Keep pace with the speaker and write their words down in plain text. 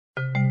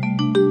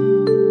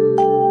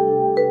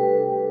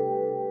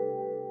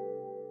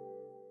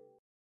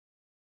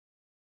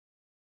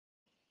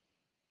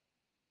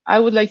I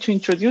would like to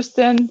introduce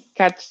then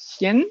Kat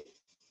Zień.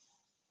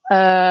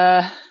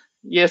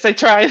 Yes, I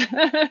tried.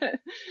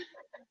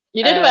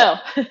 You did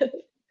well.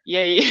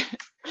 Yay.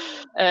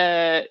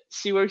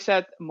 She works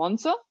at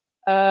Monzo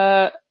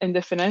in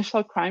the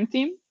financial crime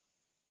team.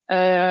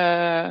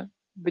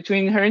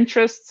 Between her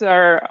interests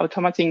are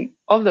automating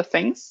all the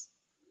things,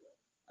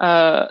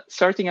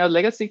 sorting out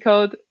legacy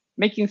code,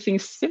 making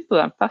things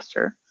simpler and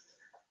faster.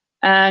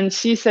 And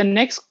she's an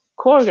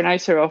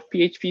ex-co-organizer of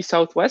PHP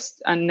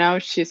Southwest, and now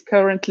she's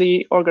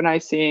currently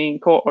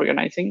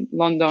co-organizing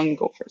London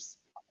Gophers.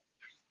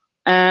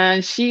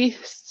 And she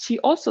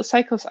also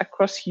cycles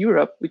across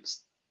Europe with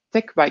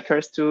tech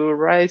bikers to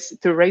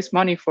raise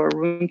money for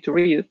Room to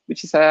Read,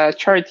 which is a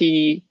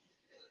charity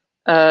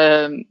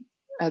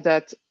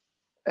that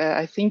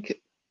I think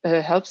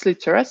helps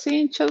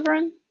literacy in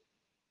children.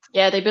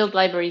 Yeah, they build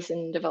libraries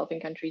in developing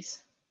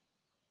countries.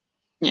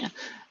 Yeah,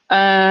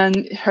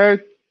 and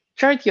her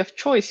charity of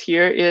choice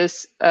here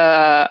is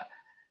oh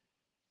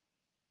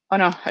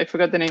no, I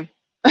forgot the name.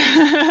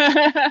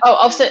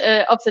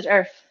 Offset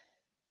Earth.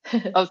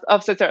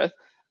 Offset Earth.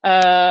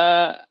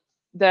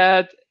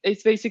 That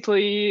it's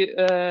basically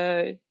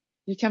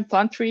you can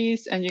plant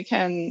trees, and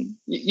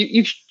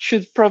you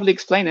should probably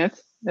explain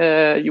it.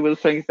 You will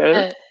explain it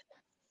better.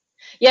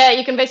 Yeah,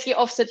 you can basically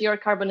offset your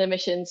carbon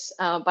emissions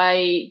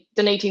by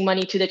donating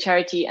money to the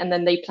charity, and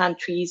then they plant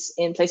trees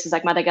in places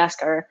like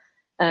Madagascar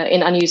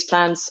in unused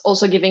plants,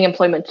 also giving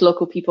employment to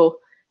local people.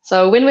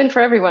 So win-win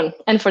for everyone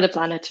and for the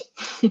planet.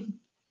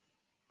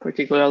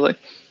 Particularly.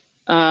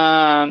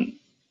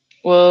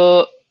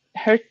 Well,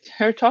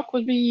 her talk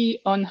will be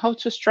on how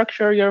to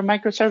structure your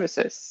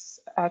microservices,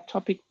 a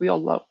topic we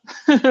all love,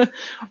 or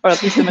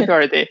at least the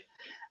majority.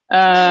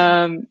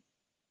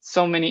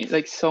 So many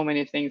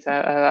things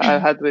I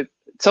had with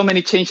so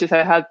many changes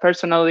I had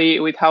personally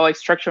with how I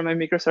structure my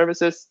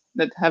microservices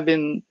that have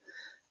been.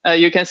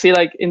 You can see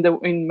like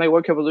in my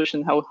work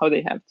evolution how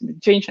they have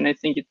changed, and I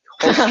think it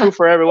holds true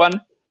for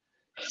everyone.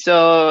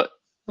 So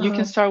you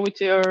can start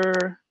with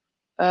your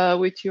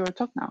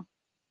talk now.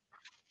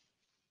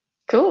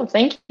 Cool,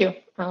 thank you.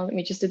 Let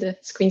me just do the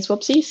screen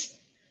swapsies.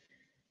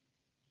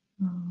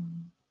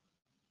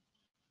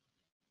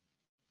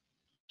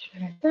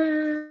 Share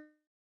that.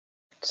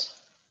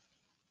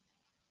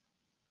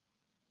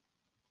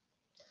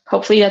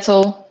 Hopefully that's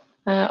all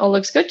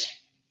looks good.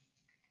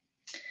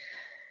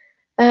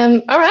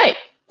 All right,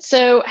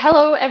 so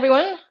hello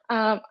everyone.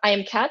 I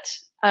am Kat.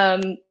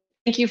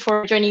 Thank you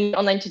for joining me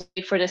online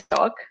today for this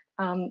talk.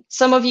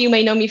 Some of you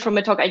may know me from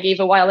a talk I gave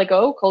a while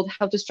ago called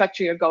How to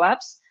Structure Your Go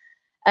Apps.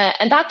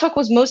 And that talk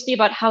was mostly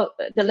about how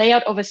the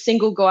layout of a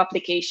single Go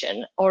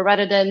application, or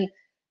rather than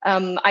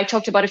I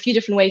talked about a few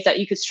different ways that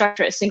you could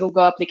structure a single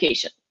Go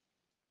application.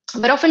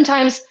 But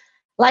oftentimes,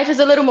 life is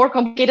a little more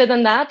complicated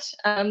than that,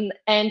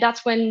 and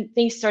that's when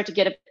things start to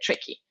get a bit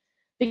tricky.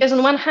 Because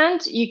on one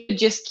hand, you could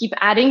just keep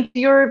adding to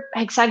your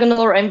hexagonal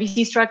or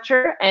MVC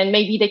structure, and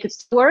maybe they could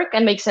still work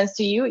and make sense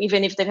to you,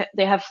 even if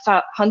they have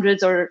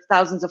hundreds or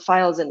thousands of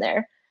files in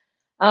there.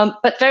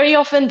 But very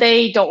often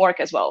they don't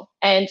work as well,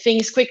 and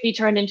things quickly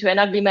turn into an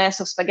ugly mess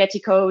of spaghetti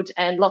code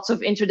and lots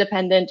of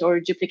interdependent or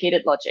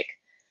duplicated logic.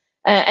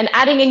 And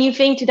adding a new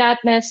thing to that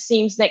mess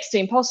seems next to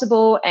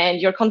impossible,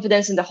 and your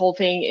confidence in the whole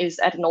thing is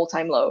at an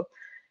all-time low.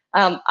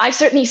 I've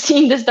certainly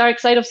seen this dark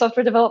side of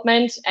software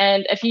development,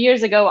 and a few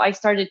years ago, I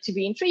started to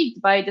be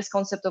intrigued by this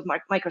concept of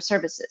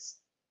microservices.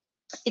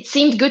 It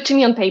seemed good to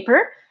me on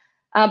paper,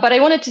 but I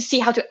wanted to see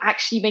how to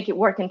actually make it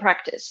work in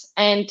practice.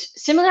 And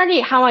similarly,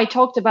 how I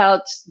talked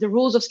about the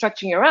rules of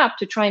structuring your app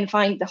to try and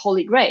find the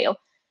holy grail,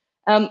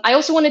 I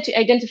also wanted to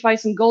identify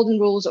some golden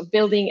rules of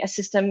building a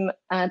system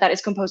that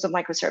is composed of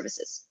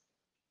microservices.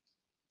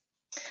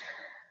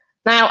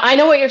 Now, I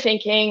know what you're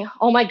thinking.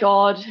 Oh my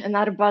God,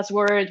 another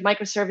buzzword.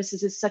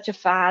 Microservices is such a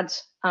fad.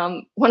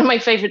 One of my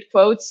favorite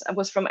quotes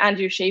was from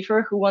Andrew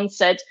Schaefer, who once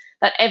said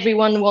that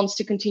everyone wants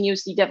to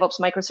continuously DevOps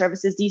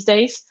microservices these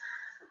days.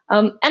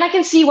 And I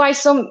can see why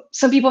some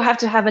people have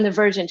to have an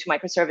aversion to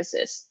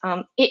microservices.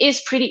 It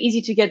is pretty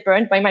easy to get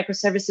burned by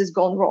microservices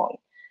gone wrong.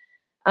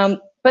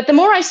 But the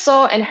more I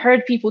saw and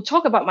heard people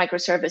talk about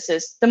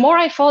microservices, the more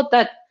I thought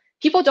that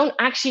people don't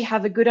actually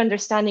have a good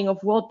understanding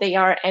of what they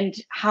are and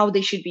how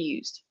they should be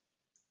used.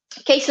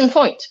 Case in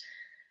point,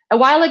 a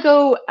while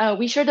ago,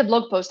 we shared a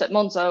blog post at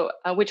Monzo,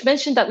 which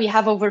mentioned that we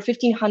have over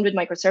 1,500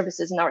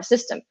 microservices in our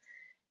system,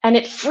 and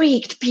it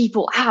freaked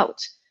people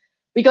out.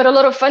 We got a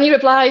lot of funny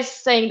replies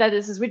saying that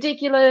this is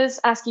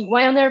ridiculous, asking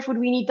why on earth would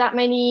we need that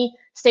many,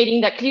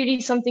 stating that clearly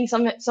something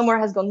somewhere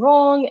has gone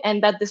wrong,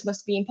 and that this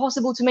must be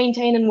impossible to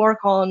maintain and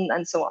work on,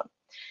 and so on.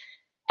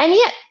 And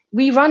yet,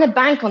 we run a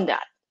bank on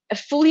that, a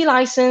fully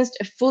licensed,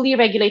 a fully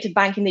regulated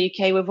bank in the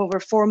UK with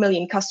over 4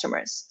 million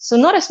customers. So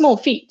not a small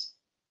feat.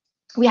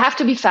 We have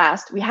to be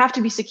fast, we have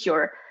to be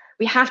secure,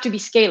 we have to be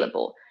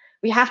scalable.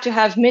 We have to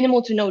have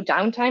minimal to no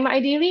downtime,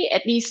 ideally,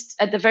 at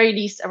the very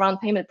least around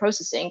payment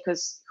processing,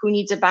 because who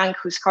needs a bank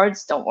whose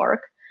cards don't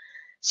work?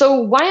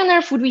 So why on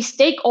earth would we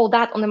stake all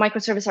that on the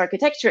microservice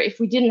architecture if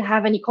we didn't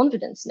have any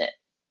confidence in it?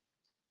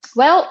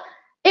 Well,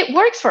 it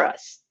works for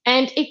us.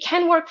 And it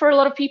can work for a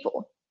lot of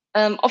people.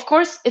 Of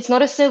course, it's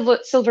not a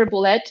silver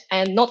bullet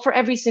and not for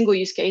every single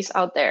use case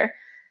out there.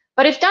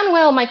 But if done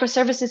well,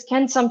 microservices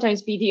can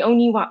sometimes be the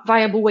only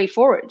viable way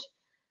forward,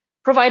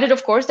 provided,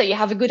 of course, that you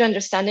have a good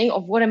understanding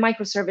of what a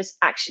microservice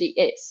actually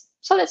is.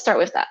 So let's start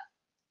with that.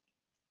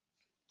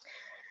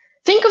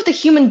 Think of the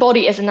human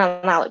body as an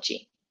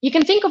analogy. You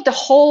can think of the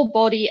whole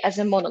body as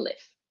a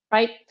monolith,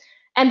 right?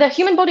 And the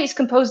human body is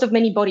composed of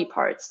many body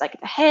parts, like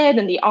the head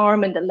and the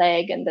arm and the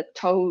leg and the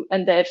toe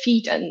and the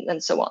feet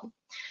and so on.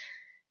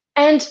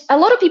 And a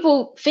lot of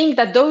people think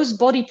that those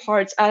body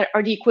parts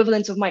are the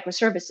equivalents of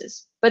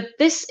microservices. But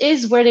this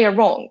is where they are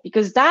wrong,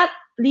 because that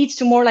leads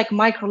to more like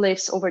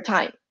microliths over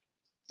time.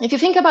 If you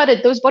think about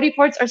it, those body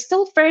parts are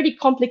still fairly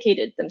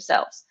complicated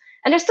themselves,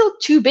 and they're still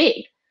too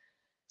big.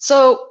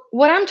 So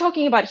what I'm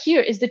talking about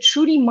here is the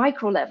truly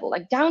micro level,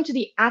 like down to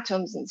the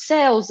atoms and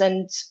cells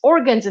and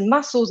organs and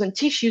muscles and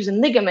tissues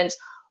and ligaments,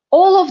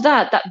 all of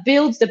that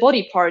builds the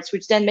body parts,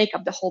 which then make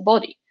up the whole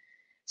body.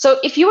 So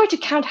if you were to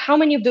count how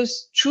many of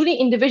those truly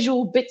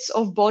individual bits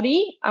of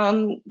body,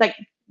 like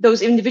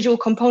those individual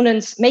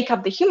components make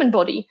up the human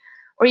body,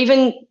 or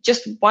even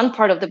just one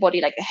part of the body,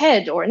 like a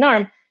head or an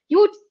arm, you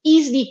would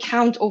easily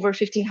count over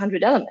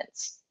 1,500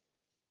 elements.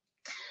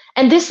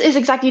 And this is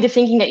exactly the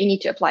thinking that you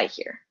need to apply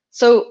here.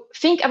 So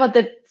think about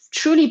the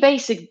truly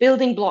basic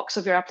building blocks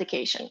of your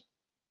application.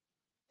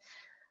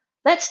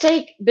 Let's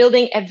take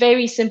building a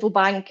very simple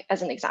bank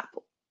as an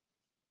example.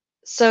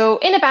 So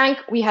in a bank,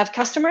 we have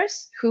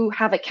customers who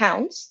have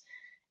accounts,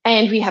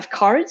 and we have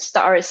cards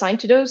that are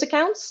assigned to those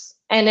accounts.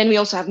 And then we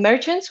also have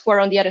merchants who are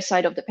on the other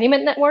side of the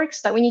payment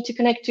networks that we need to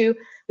connect to.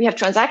 We have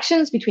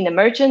transactions between the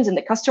merchants and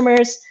the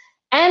customers.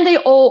 And they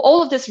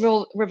all of this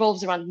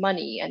revolves around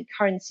money and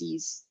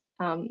currencies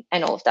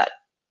and all of that.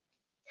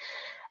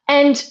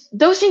 And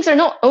those things are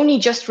not only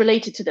just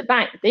related to the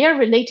bank, they are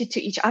related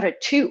to each other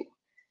too.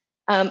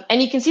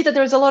 And you can see that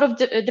there's a lot of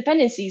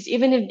dependencies,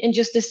 even in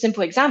just this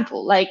simple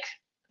example, like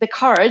the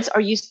cards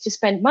are used to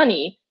spend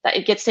money that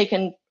it gets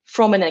taken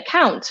from an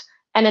account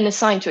and then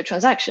assigned to a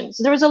transaction.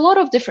 So there is a lot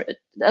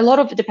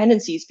of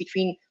dependencies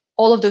between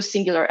all of those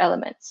singular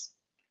elements.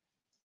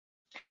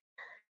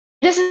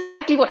 This is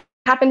exactly what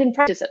happened in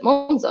practice at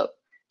Monzo.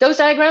 Those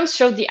diagrams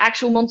showed the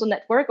actual Monzo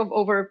network of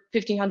over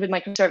 1,500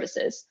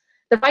 microservices.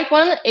 The right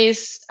one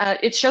is,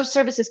 it shows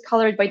services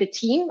colored by the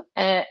team,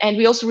 and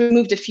we also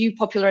removed a few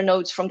popular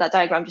nodes from that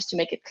diagram just to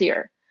make it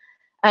clear.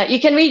 You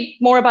can read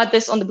more about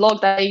this on the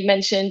blog that I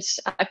mentioned.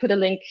 I put a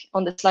link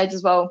on the slides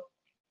as well.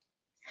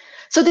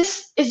 So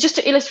this is just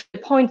to illustrate the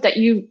point that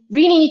you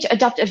really need to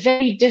adopt a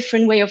very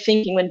different way of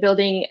thinking when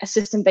building a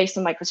system based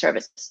on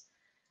microservices.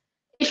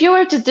 If you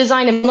were to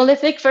design a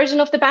monolithic version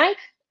of the bank,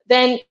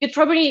 then you'd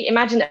probably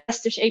imagine a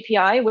message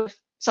API with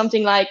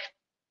something like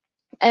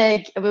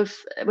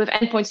with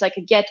endpoints like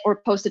a get or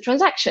post a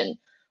transaction,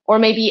 or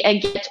maybe a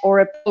get or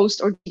a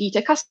post or delete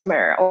a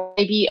customer, or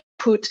maybe a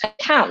put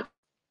account.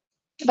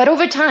 But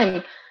over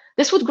time,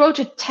 this would grow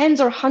to tens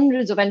or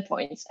hundreds of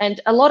endpoints,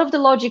 and a lot of the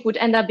logic would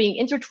end up being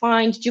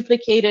intertwined,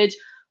 duplicated,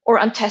 or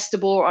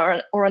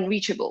untestable or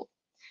unreachable.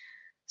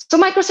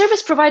 So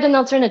microservices provide an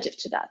alternative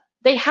to that.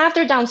 They have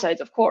their downsides,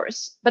 of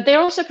course, but they're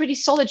also a pretty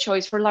solid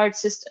choice for large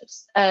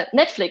systems.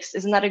 Netflix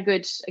is another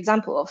good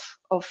example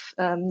of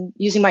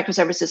using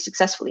microservices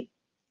successfully.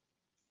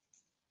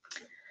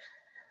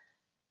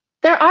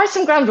 There are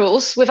some ground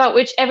rules without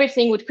which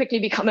everything would quickly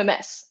become a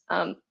mess.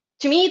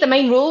 To me, the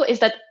main rule is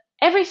that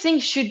everything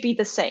should be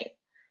the same.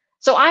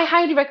 So I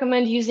highly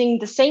recommend using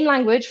the same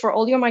language for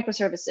all your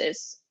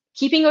microservices,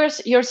 keeping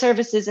your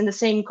services in the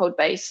same code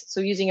base,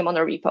 so using a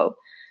monorepo,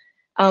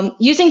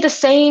 using the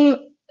same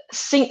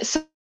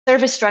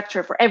service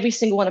structure for every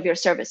single one of your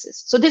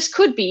services. So this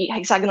could be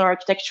hexagonal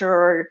architecture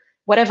or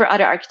whatever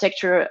other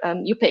architecture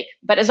you pick,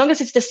 but as long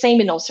as it's the same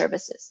in all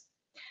services.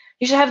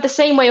 You should have the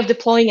same way of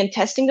deploying and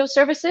testing those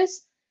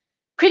services.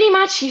 Pretty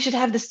much, you should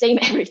have the same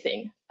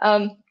everything.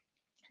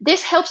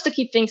 This helps to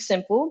keep things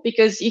simple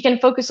because you can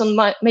focus on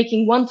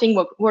making one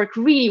thing work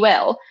really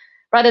well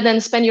rather than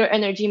spend your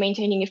energy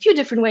maintaining a few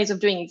different ways of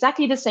doing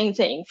exactly the same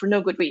thing for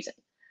no good reason.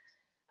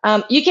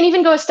 You can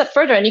even go a step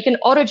further and you can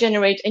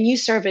auto-generate a new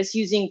service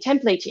using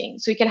templating.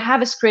 So you can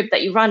have a script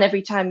that you run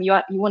every time you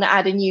want to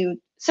add a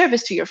new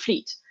service to your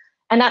fleet.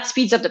 And that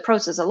speeds up the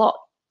process a lot.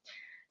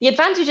 The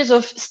advantages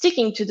of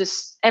sticking to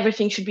this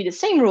everything should be the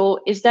same rule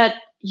is that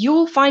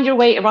you'll find your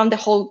way around the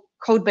whole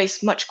code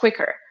base much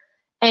quicker.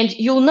 And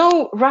you'll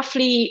know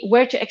roughly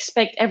where to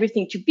expect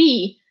everything to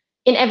be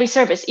in every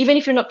service, even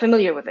if you're not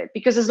familiar with it.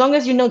 Because as long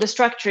as you know the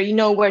structure, you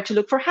know where to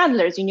look for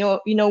handlers, you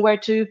know where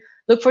to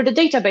look for the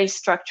database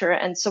structure,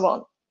 and so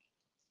on.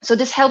 So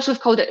this helps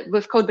with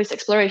code-based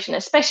exploration,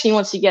 especially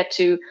once you get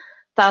to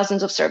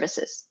thousands of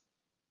services.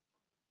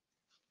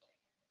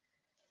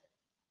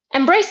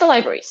 Embrace the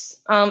libraries.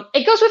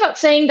 It goes without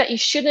saying that you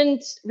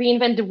shouldn't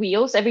reinvent the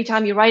wheels every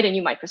time you write a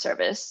new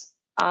microservice.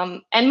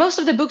 And most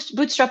of the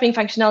bootstrapping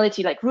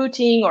functionality like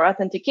routing or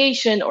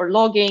authentication or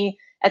logging,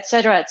 et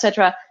cetera,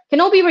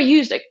 can all be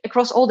reused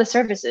across all the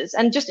services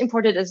and just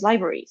imported as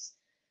libraries.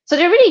 So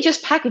they're really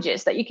just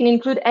packages that you can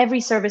include every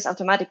service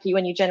automatically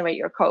when you generate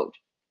your code.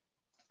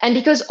 And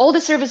because all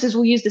the services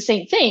will use the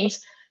same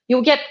things,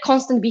 you'll get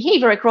constant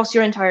behavior across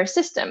your entire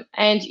system.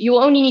 And you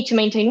will only need to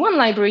maintain one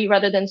library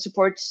rather than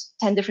support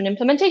 10 different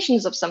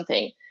implementations of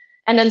something.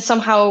 And then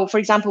somehow, for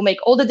example, make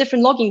all the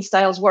different logging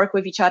styles work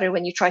with each other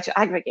when you try to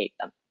aggregate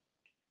them.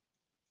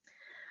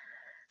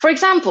 For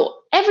example,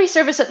 every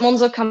service at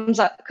Monzo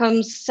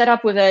comes set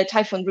up with a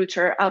Typhon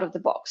router out of the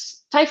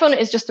box. Typhon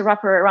is just a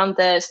wrapper around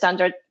the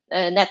standard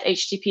net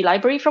HTTP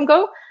library from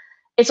Go.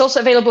 It's also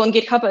available on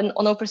GitHub and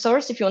on open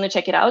source if you want to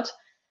check it out.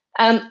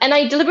 And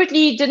I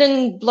deliberately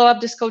didn't blow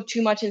up this code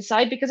too much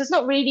inside because it's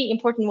not really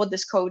important what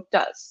this code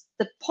does.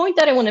 The point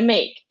that I want to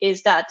make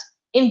is that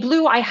in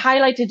blue, I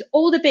highlighted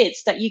all the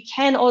bits that you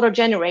can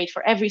auto-generate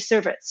for every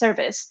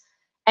service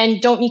and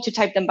don't need to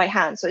type them by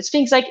hand. So it's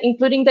things like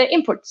including the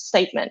import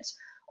statement,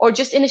 or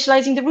just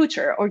initializing the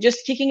router, or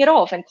just kicking it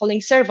off and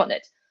calling serve on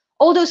it.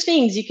 All those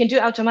things you can do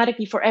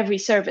automatically for every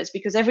service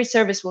because every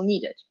service will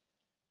need it.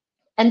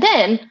 And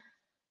then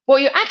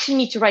what you actually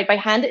need to write by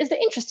hand is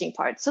the interesting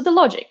part, so the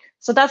logic.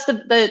 So that's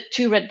the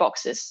two red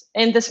boxes.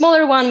 In the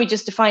smaller one, we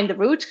just define the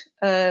root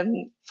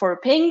for a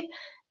ping.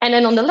 And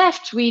then on the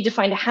left, we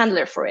define a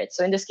handler for it.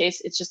 So in this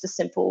case, it's just a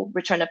simple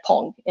return a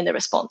pong in the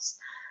response.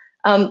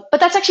 But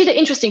that's actually the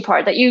interesting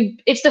part, that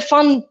it's the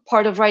fun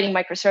part of writing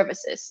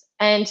microservices.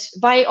 And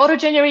by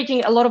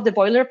auto-generating a lot of the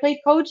boilerplate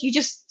code, you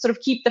just sort of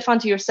keep the fun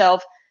to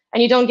yourself,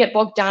 and you don't get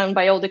bogged down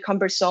by all the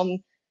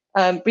cumbersome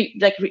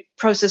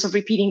process of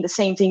repeating the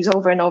same things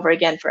over and over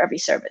again for every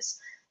service.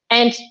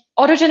 And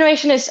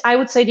auto-generation is, I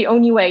would say, the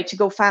only way to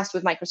go fast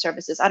with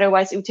microservices.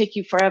 Otherwise, it would take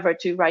you forever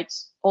to write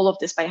all of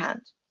this by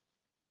hand.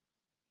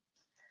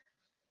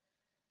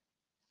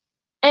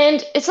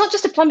 And it's not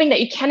just the plumbing that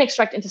you can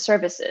extract into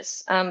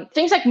services.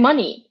 Things like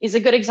money is a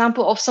good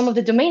example of some of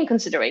the domain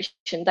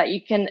consideration that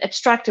you can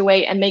abstract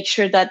away and make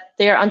sure that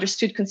they are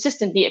understood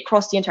consistently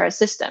across the entire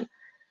system.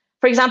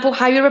 For example,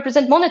 how you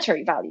represent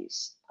monetary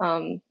values.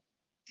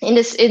 In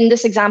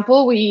this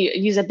example, we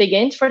use a big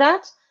int for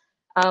that.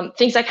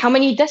 Things like how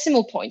many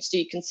decimal points do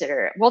you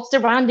consider? What's the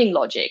rounding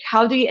logic?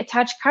 How do you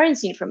attach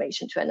currency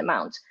information to an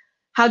amount?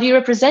 How do you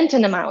represent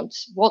an amount?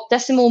 What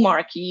decimal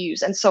mark you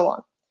use, and so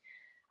on.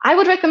 I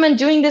would recommend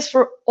doing this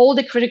for all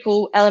the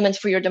critical elements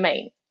for your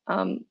domain.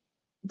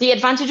 The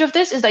advantage of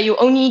this is that you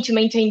only need to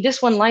maintain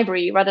this one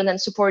library rather than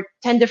support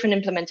 10 different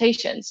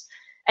implementations.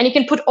 And you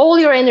can put all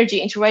your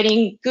energy into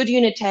writing good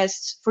unit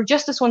tests for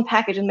just this one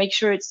package and make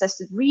sure it's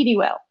tested really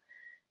well.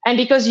 And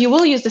because you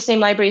will use the same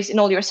libraries in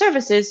all your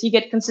services, you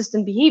get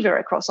consistent behavior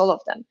across all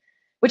of them,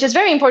 which is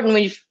very important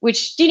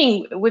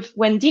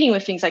when dealing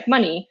with things like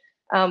money,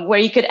 where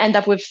you could end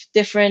up with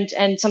different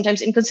and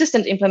sometimes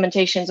inconsistent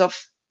implementations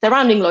of the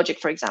rounding logic,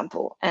 for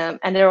example,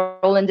 and they're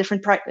all in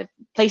different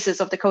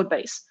places of the code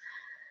base.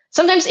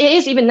 Sometimes it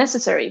is even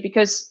necessary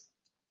because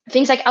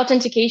things like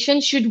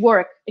authentication should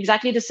work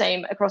exactly the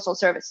same across all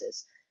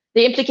services.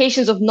 The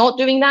implications of not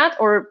doing that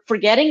or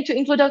forgetting to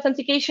include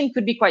authentication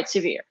could be quite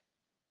severe.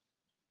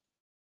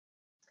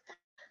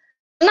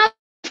 Now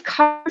we've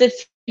covered the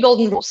 3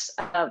 golden rules,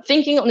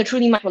 thinking on a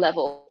truly micro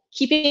level,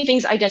 keeping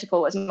things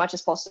identical as much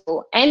as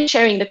possible, and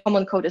sharing the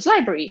common code as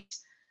libraries.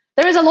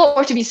 There is a lot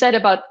more to be said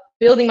about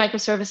building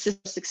microservices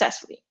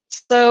successfully.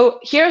 So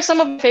here are some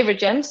of my favorite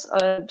gems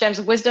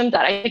of wisdom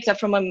that I picked up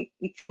from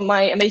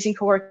my amazing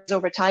coworkers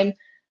over time. I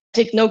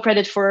take no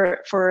credit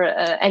for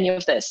any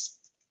of this.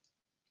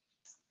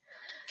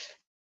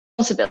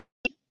 Responsibility.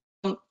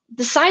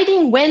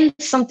 Deciding when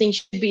something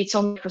should be its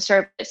own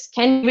microservice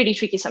can be really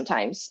tricky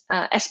sometimes,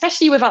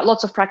 especially without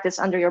lots of practice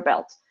under your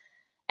belt.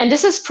 And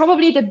this is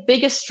probably the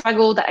biggest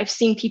struggle that I've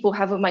seen people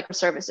have with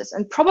microservices,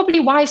 and probably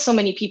why so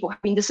many people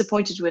have been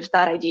disappointed with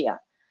that idea.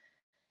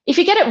 If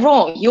you get it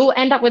wrong, you'll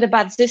end up with a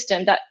bad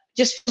system that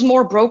just feels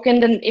more broken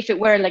than if it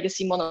were a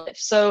legacy monolith.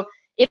 So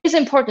it is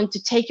important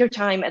to take your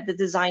time at the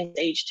design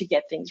stage to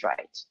get things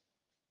right.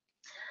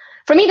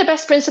 For me, the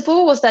best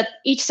principle was that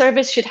each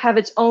service should have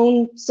its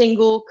own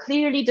single,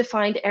 clearly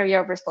defined area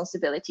of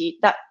responsibility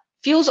that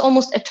feels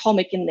almost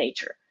atomic in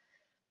nature.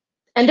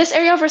 And this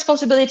area of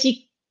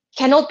responsibility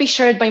cannot be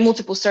shared by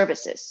multiple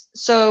services.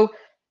 So,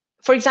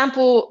 for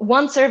example,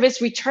 one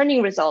service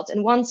returning results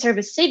and one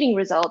service saving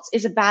results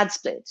is a bad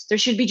split. There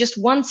should be just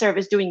one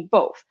service doing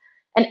both,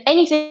 and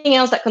anything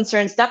else that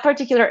concerns that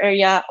particular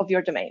area of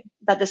your domain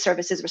that the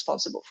service is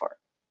responsible for.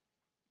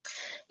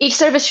 Each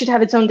service should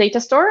have its own data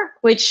store,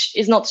 which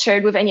is not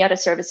shared with any other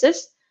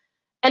services.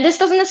 And this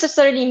doesn't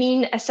necessarily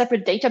mean a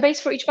separate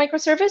database for each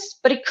microservice,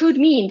 but it could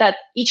mean that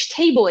each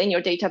table in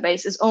your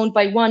database is owned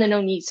by one and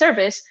only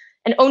service,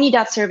 and only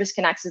that service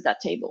can access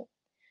that table.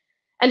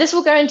 And this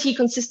will guarantee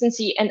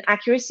consistency and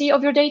accuracy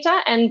of your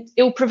data, and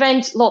it will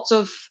prevent lots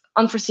of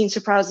unforeseen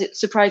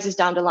surprises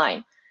down the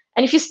line.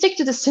 And if you stick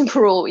to this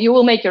simple rule, you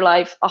will make your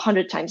life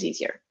 100 times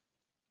easier.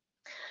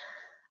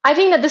 I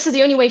think that this is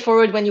the only way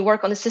forward when you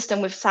work on a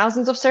system with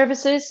thousands of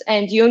services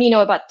and you only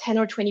know about 10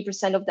 or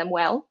 20% of them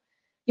well.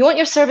 You want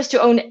your service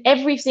to own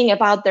everything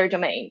about their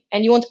domain,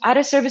 and you want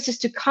other services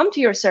to come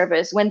to your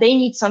service when they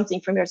need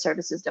something from your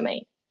service's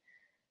domain.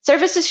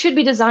 Services should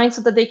be designed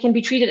so that they can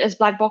be treated as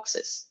black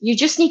boxes. You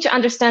just need to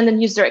understand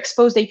and use their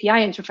exposed API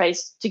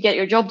interface to get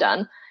your job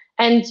done,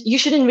 and you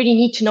shouldn't really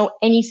need to know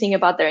anything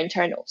about their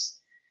internals.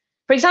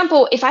 For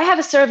example, if I have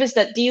a service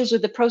that deals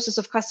with the process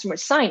of customer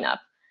sign-up,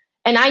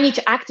 and I need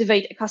to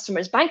activate a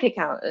customer's bank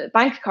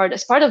card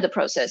as part of the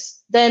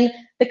process, then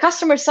the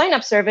customer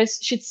sign-up service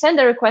should send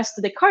a request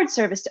to the card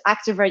service to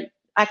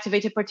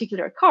activate a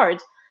particular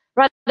card,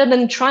 rather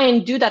than try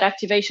and do that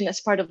activation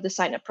as part of the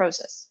sign-up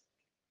process.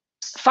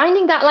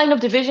 Finding that line of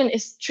division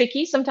is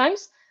tricky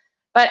sometimes,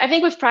 but I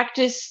think with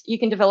practice, you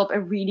can develop a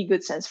really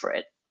good sense for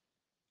it.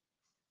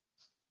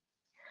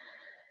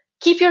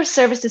 Keep your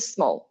services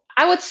small.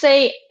 I would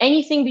say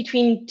anything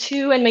between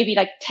 2 and maybe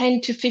like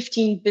 10 to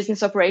 15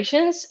 business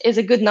operations is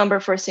a good number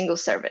for a single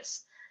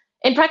service.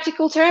 In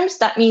practical terms,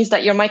 that means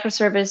that your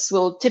microservice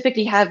will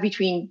typically have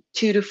between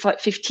 2 to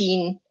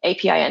 15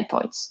 API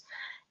endpoints.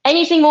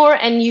 Anything more,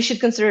 and you should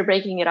consider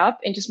breaking it up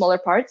into smaller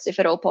parts, if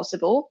at all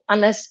possible,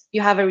 unless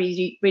you have a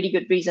really, really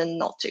good reason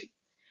not to.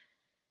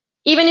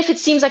 Even if it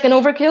seems like an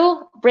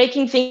overkill,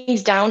 breaking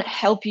things down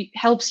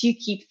helps you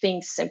keep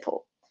things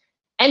simple.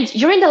 And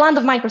you're in the land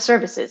of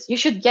microservices. You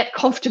should get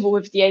comfortable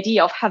with the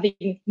idea of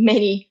having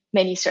many,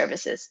 many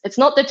services. It's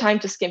not the time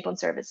to skimp on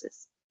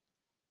services.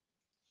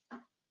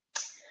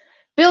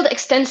 Build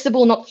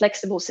extensible, not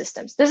flexible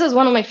systems. This is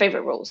one of my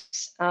favorite rules.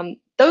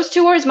 Those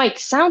two words might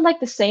sound like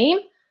the same,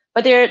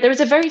 but there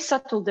is a very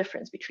subtle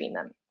difference between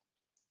them.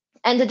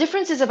 And the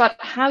difference is about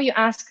how you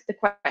ask the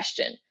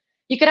question.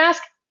 You could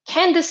ask,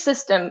 can this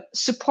system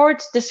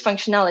support this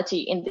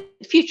functionality in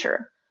the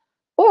future?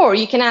 Or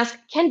you can ask,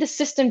 can the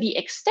system be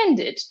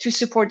extended to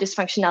support this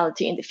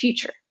functionality in the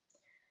future?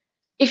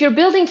 If you're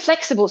building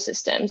flexible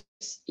systems,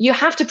 you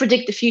have to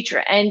predict the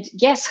future and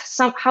guess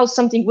how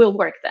something will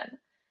work then.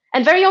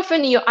 And very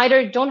often you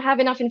either don't have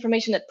enough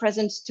information at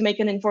present to make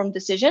an informed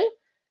decision,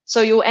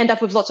 so you'll end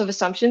up with lots of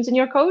assumptions in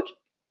your code,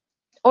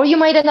 or you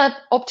might end up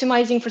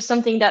optimizing for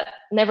something that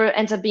never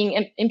ends up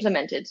being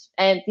implemented.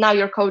 And now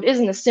your code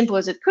isn't as simple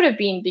as it could have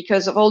been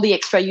because of all the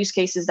extra use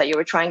cases that you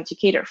were trying to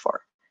cater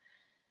for.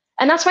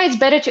 And that's why it's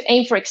better to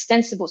aim for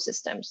extensible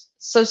systems.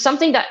 So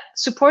something that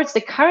supports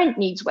the current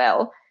needs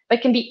well,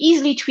 but can be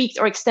easily tweaked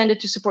or extended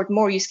to support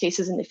more use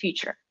cases in the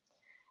future.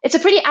 It's a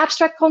pretty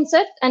abstract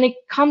concept, and it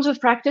comes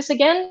with practice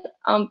again,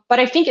 but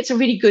I think it's a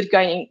really good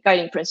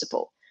guiding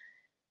principle.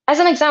 As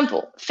an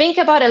example, think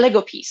about a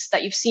Lego piece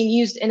that you've seen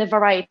used in a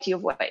variety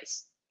of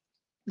ways.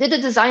 Did the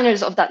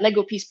designers of that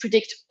Lego piece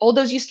predict all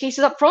those use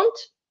cases up front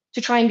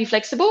to try and be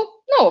flexible?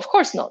 No, of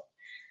course not.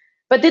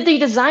 But did they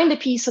design the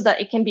piece so that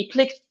it can be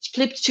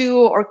clipped to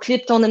or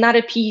clipped on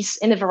another piece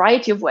in a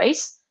variety of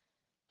ways?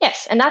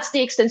 Yes, and that's the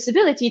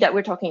extensibility that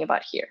we're talking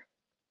about here.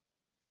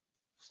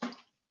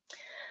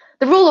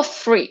 The rule of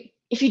 3.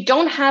 If you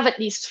don't have at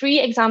least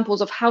 3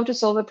 examples of how to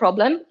solve a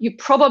problem, you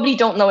probably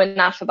don't know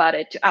enough about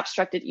it to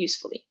abstract it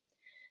usefully.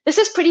 This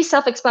is pretty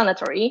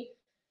self-explanatory,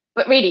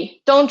 but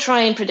really, don't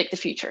try and predict the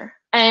future.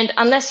 And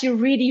unless you're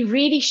really,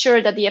 really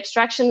sure that the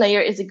abstraction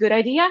layer is a good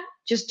idea,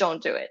 just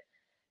don't do it.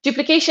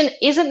 Duplication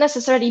isn't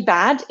necessarily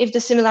bad if the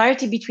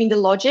similarity between the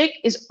logic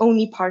is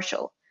only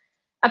partial.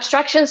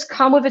 Abstractions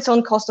come with its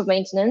own cost of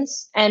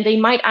maintenance, and they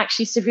might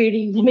actually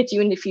severely limit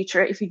you in the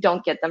future if you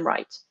don't get them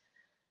right.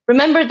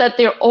 Remember that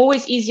they're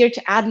always easier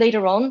to add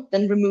later on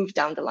than remove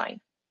down the line.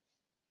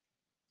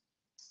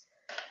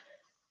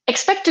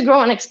 Expect to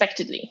grow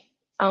unexpectedly.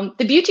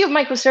 The beauty of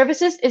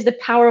microservices is the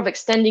power of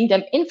extending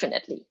them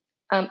infinitely.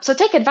 So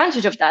take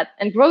advantage of that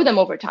and grow them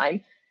over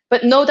time,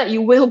 but know that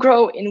you will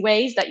grow in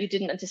ways that you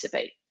didn't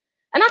anticipate.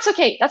 And that's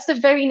okay. That's the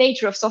very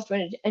nature of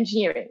software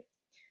engineering.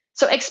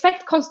 So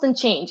expect constant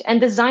change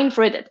and design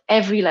for it at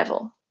every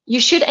level. You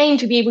should aim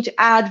to be able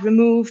to add,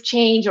 remove,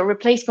 change, or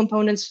replace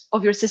components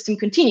of your system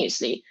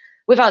continuously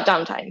without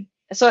downtime.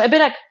 So a bit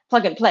like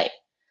plug and play.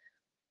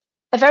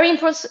 A very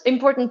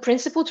important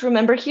principle to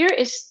remember here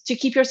is to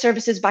keep your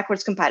services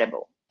backwards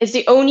compatible. It's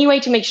the only way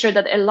to make sure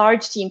that a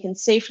large team can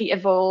safely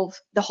evolve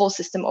the whole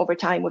system over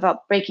time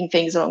without breaking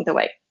things along the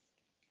way.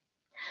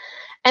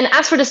 And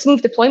as for the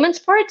smooth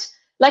deployments part,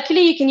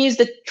 luckily you can use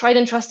the tried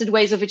and trusted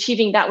ways of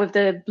achieving that with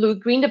the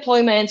blue-green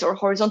deployments or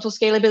horizontal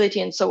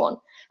scalability and so on.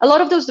 A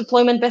lot of those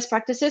deployment best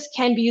practices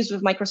can be used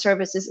with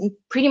microservices in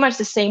pretty much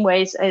the same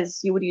ways as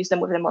you would use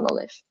them with a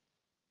monolith.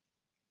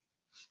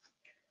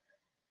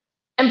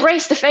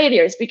 Embrace the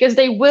failures because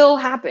they will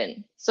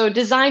happen. So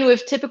design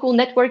with typical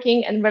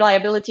networking and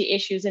reliability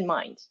issues in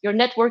mind. Your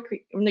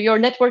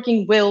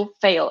networking will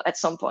fail at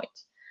some point.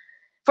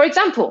 For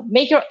example,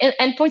 make your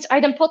endpoints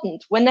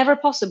idempotent whenever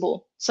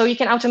possible, so you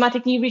can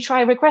automatically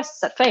retry requests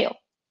that fail.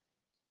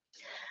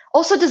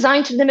 Also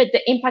design to limit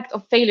the impact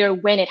of failure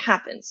when it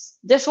happens.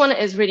 This one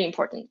is really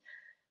important.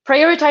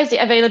 Prioritize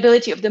the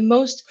availability of the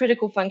most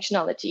critical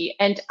functionality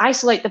and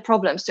isolate the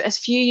problems to as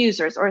few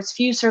users or as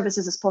few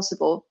services as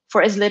possible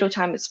for as little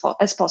time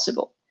as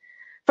possible.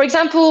 For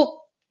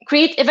example,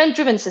 create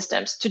event-driven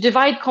systems to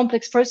divide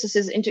complex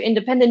processes into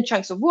independent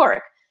chunks of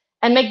work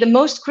and make the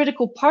most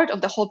critical part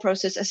of the whole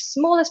process as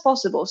small as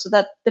possible so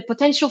that the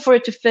potential for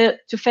it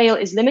to fail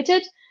is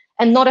limited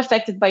and not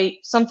affected by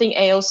something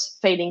else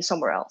failing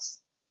somewhere else.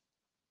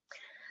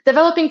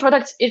 Developing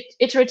products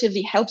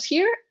iteratively helps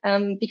here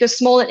because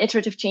small and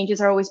iterative changes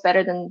are always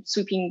better than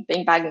sweeping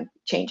big bang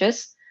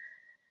changes.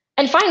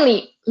 And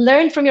finally,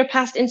 learn from your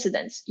past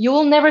incidents. You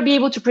will never be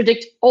able to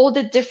predict all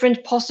the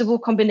different possible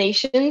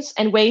combinations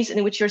and ways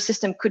in which your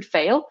system could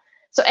fail.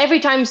 So every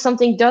time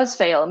something does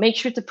fail, make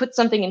sure to put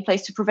something in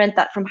place to prevent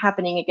that from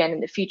happening again in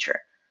the future.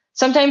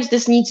 Sometimes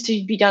this needs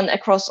to be done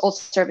across all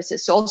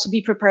services, so also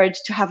be prepared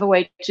to have a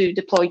way to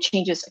deploy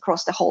changes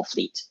across the whole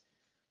fleet.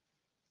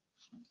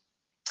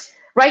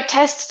 Write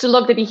tests to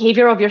log the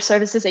behavior of your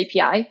services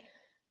API.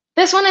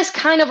 This one is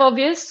kind of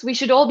obvious. We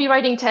should all be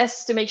writing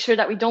tests to make sure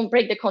that we don't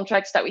break the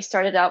contracts that we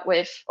started out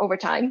with over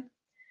time.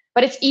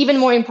 But it's even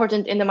more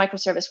important in the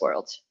microservice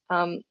world.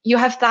 You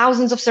have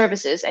thousands of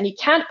services, and you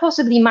can't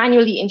possibly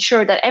manually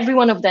ensure that every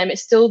one of them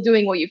is still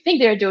doing what you think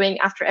they're doing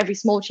after every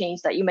small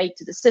change that you made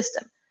to the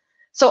system.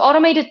 So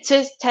automated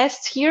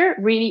tests here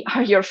really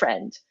are your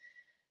friend.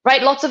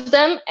 Write lots of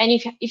them, and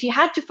if you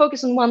had to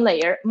focus on one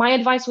layer, my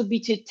advice would be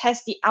to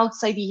test the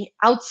outside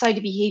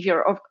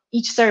behavior of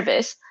each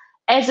service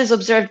as is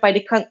observed by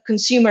the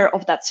consumer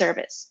of that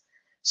service.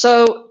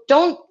 So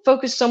don't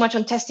focus so much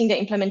on testing the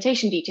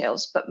implementation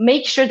details, but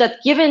make sure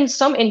that given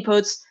some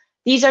inputs,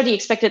 these are the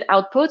expected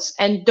outputs,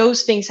 and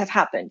those things have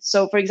happened.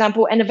 So for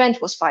example, an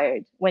event was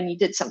fired when you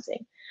did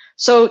something.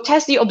 So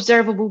test the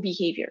observable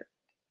behavior.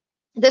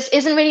 This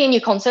isn't really a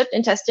new concept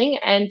in testing,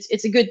 and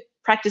it's a good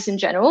practice in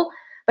general,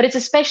 but it's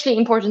especially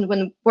important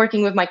when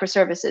working with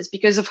microservices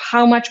because of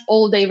how much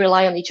all they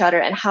rely on each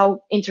other and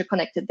how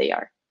interconnected they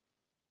are.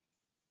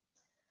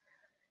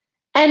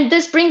 And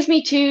this brings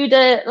me to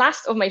the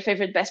last of my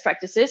favorite best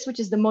practices, which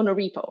is the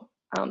monorepo.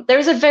 There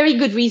is a very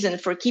good reason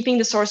for keeping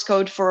the source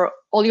code for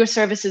all your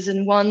services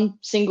in one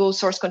single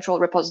source control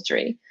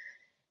repository.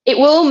 It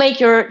will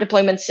make your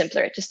deployment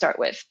simpler to start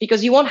with,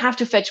 because you won't have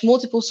to fetch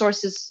multiple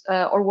sources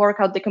or work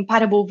out the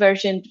compatible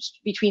version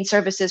between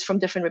services from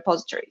different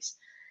repositories.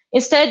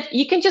 Instead,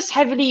 you can just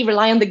heavily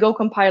rely on the Go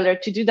compiler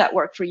to do that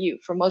work for you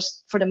for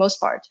the most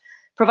part,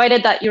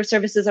 provided that your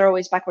services are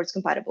always backwards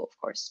compatible, of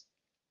course.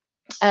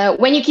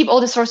 When you keep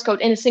all the source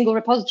code in a single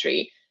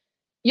repository,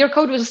 your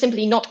code will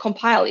simply not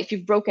compile if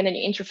you've broken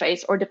any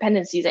interface or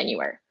dependencies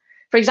anywhere.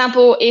 For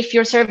example, if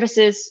your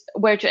services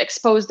were to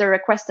expose their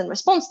request and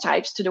response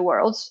types to the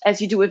world,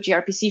 as you do with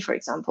gRPC, for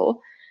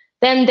example,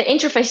 then the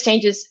interface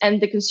changes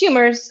and the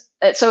consumers,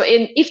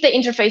 if the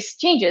interface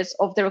changes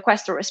of the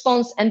request or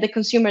response and the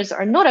consumers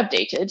are not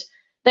updated,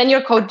 then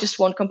your code just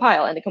won't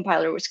compile and the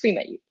compiler will scream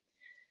at you.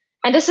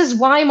 And this is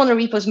why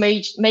monorepos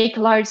make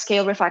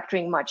large-scale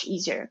refactoring much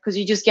easier, because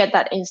you just get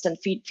that instant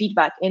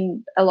feedback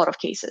in a lot of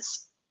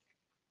cases.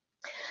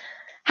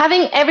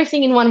 Having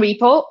everything in one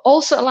repo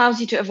also allows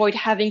you to avoid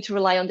having to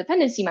rely on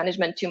dependency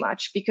management too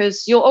much,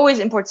 because you'll always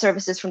import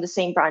services from the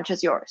same branch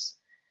as yours.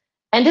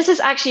 And this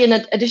is actually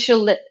an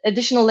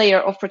additional layer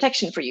of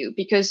protection for you,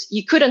 because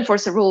you could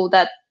enforce a rule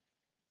that,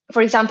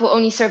 for example,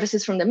 only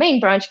services from the main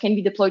branch can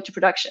be deployed to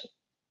production.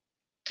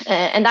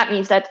 And that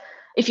means that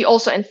if you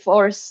also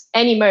enforce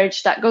any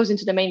merge that goes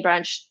into the main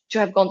branch to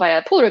have gone via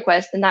a pull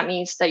request, then that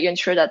means that you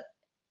ensure that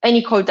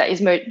any code that is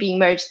being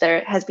merged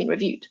there has been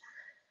reviewed.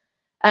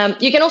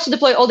 You can also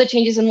deploy all the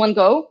changes in one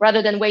go,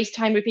 rather than waste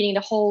time repeating the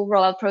whole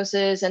rollout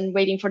process and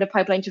waiting for the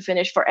pipeline to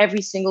finish for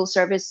every single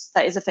service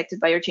that is affected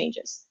by your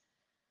changes.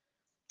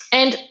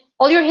 And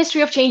all your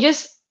history of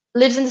changes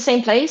lives in the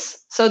same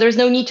place, so there's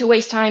no need to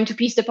waste time to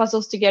piece the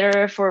puzzles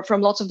together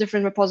from lots of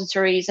different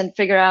repositories and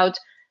figure out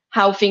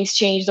how things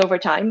changed over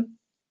time.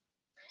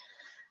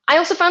 I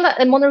also found that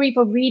a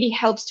monorepo really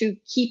helps to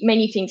keep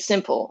many things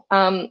simple.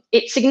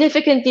 It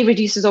significantly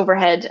reduces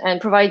overhead and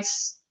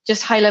provides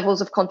just high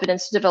levels of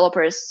confidence to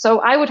developers.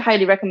 So I would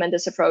highly recommend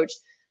this approach.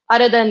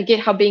 Other than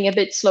GitHub being a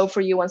bit slow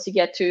for you once you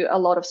get to a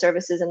lot of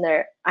services in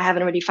there, I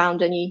haven't really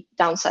found any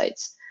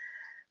downsides.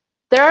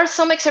 There are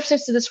some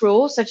exceptions to this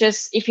rule, such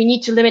as if you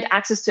need to limit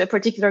access to a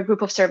particular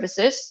group of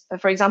services,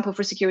 for example,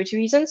 for security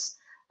reasons,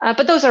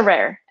 but those are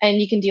rare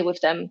and you can deal with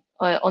them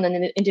on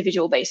an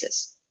individual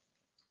basis.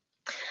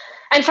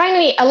 And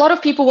finally, a lot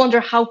of people wonder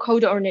how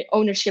code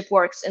ownership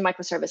works in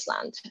microservice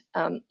land.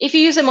 If you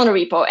use a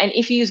monorepo and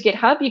if you use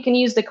GitHub, you can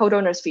use the code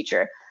owners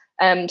feature.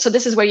 So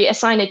this is where you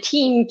assign a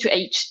team to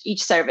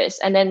each service,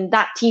 and then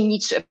that team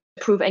needs to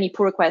approve any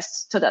pull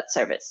requests to that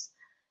service.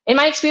 In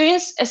my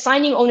experience,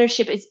 assigning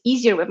ownership is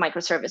easier with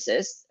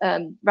microservices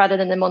rather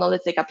than the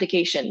monolithic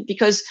application,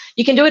 because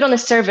you can do it on a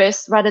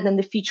service rather than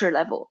the feature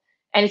level.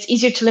 And it's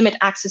easier to limit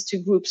access to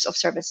groups of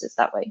services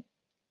that way.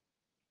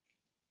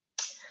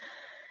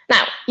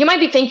 Now, you might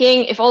be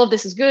thinking if all of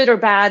this is good or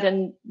bad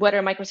and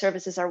whether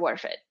microservices are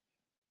worth it.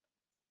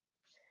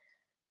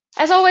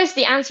 As always,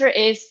 the answer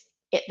is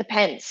it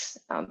depends.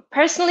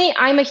 Personally,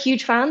 I'm a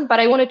huge fan,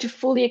 but I wanted to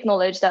fully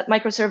acknowledge that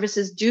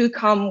microservices do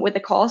come with a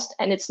cost,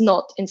 and it's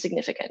not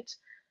insignificant.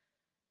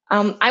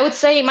 I would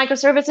say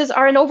microservices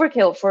are an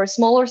overkill for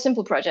small or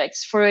simple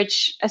projects for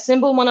which a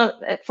single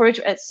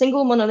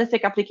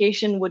monolithic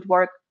application would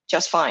work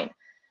just fine.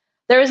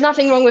 There is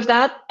nothing wrong with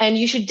that, and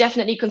you should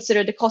definitely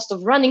consider the cost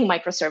of running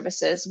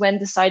microservices when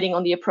deciding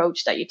on the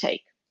approach that you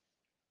take.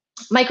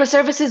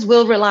 Microservices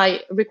will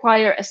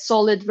require a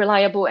solid,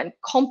 reliable, and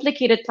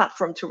complicated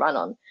platform to run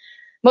on.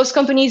 Most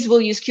companies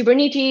will use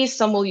Kubernetes,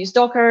 some will use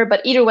Docker,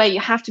 but either way,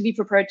 you have to be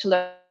prepared to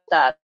learn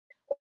that.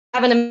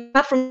 Having a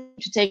platform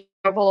to take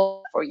care of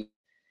all for you.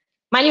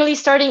 Manually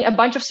starting a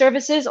bunch of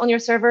services on your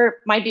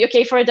server might be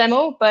okay for a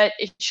demo, but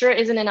it sure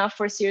isn't enough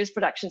for a serious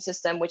production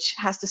system, which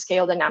has to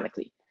scale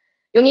dynamically.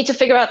 You'll need to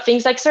figure out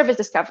things like service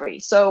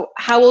discovery. So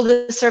how will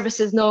the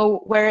services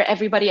know where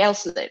everybody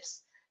else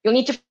lives? You'll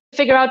need to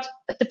figure out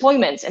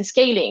deployments and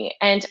scaling.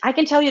 And I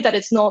can tell you that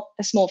it's not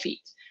a small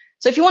feat.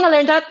 So if you want to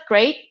learn that,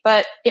 great,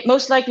 but it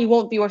most likely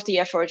won't be worth the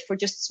effort for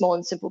just small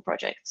and simple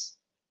projects.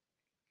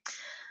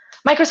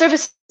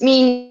 Microservices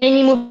mean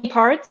many moving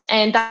parts,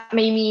 and that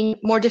may mean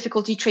more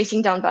difficulty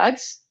tracing down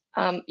bugs.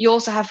 You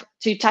also have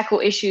to tackle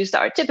issues that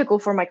are typical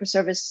for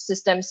microservice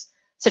systems,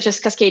 such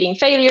as cascading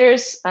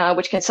failures,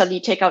 which can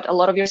suddenly take out a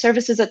lot of your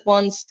services at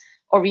once,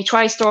 or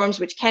retry storms,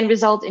 which can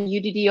result in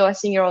you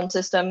DDoSing your own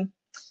system.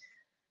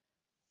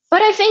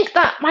 But I think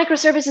that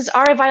microservices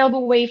are a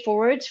viable way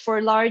forward for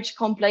a large,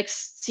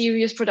 complex,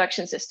 serious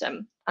production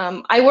system.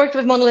 I worked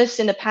with monoliths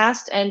in the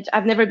past, and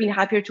I've never been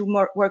happier to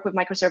work with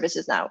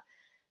microservices now.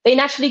 They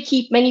naturally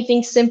keep many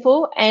things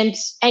simple, and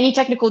any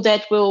technical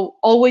debt will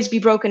always be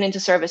broken into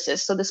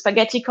services, so the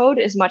spaghetti code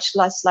is much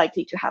less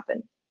likely to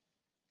happen.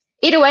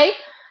 Either way,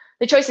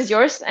 the choice is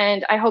yours,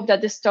 and I hope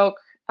that this talk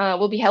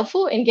will be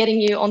helpful in getting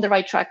you on the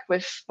right track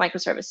with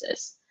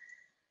microservices.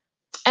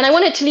 And I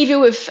wanted to leave you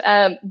with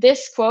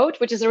this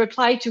quote, which is a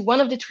reply to one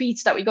of the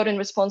tweets that we got in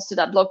response to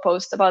that blog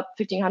post about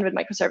 1,500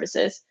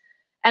 microservices.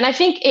 And I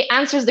think it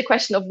answers the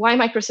question of why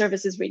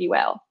microservices really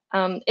well.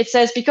 It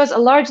says, because a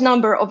large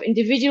number of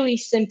individually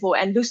simple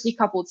and loosely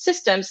coupled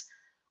systems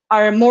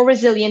are more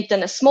resilient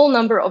than a small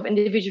number of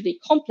individually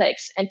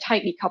complex and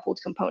tightly coupled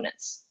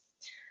components.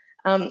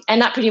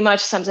 And that pretty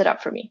much sums it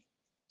up for me.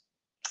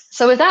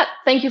 So with that,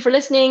 thank you for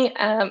listening.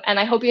 And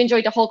I hope you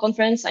enjoyed the whole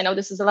conference. I know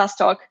this is the last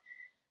talk.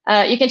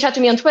 You can chat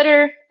to me on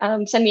Twitter,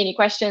 send me any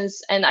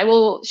questions, and I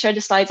will share the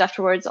slides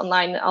afterwards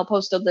online. I'll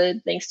post all the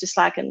links to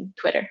Slack and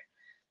Twitter.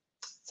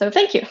 So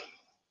thank you.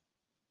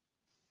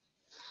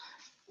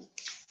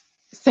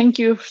 Thank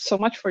you so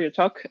much for your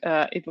talk.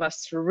 It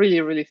was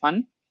really, really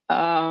fun.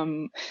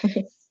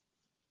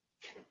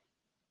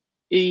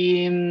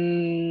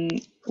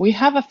 We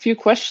have a few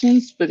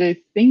questions, but I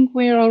think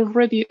we're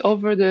already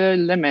over the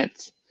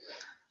limit.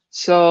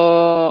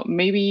 So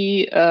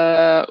maybe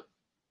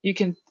you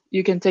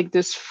can take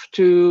this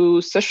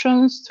to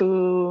sessions,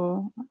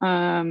 to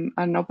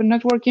an open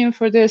networking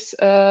for this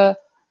 10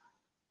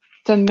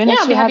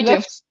 minutes we have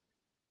left.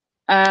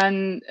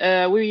 And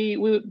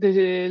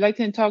the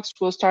lightning talks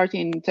will start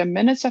in 10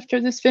 minutes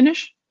after this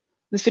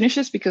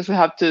finishes, because we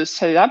have to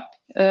set it up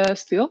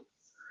still.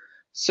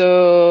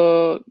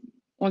 So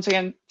once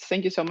again,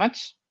 thank you so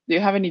much. Do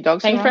you have any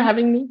dogs? Thanks for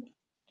having me.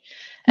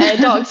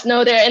 Dogs,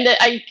 no, they're in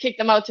the, I kicked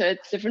them out to a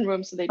different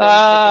room so they don't make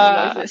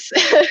any noises.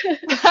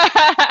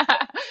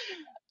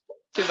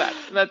 Too bad,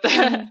 but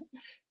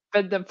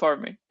pet them for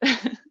me.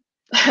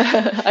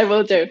 I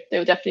will do.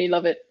 They'll definitely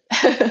love it.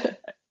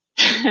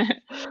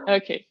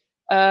 Okay.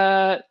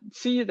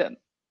 See you then.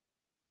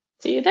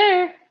 See you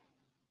there.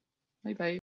 Bye bye.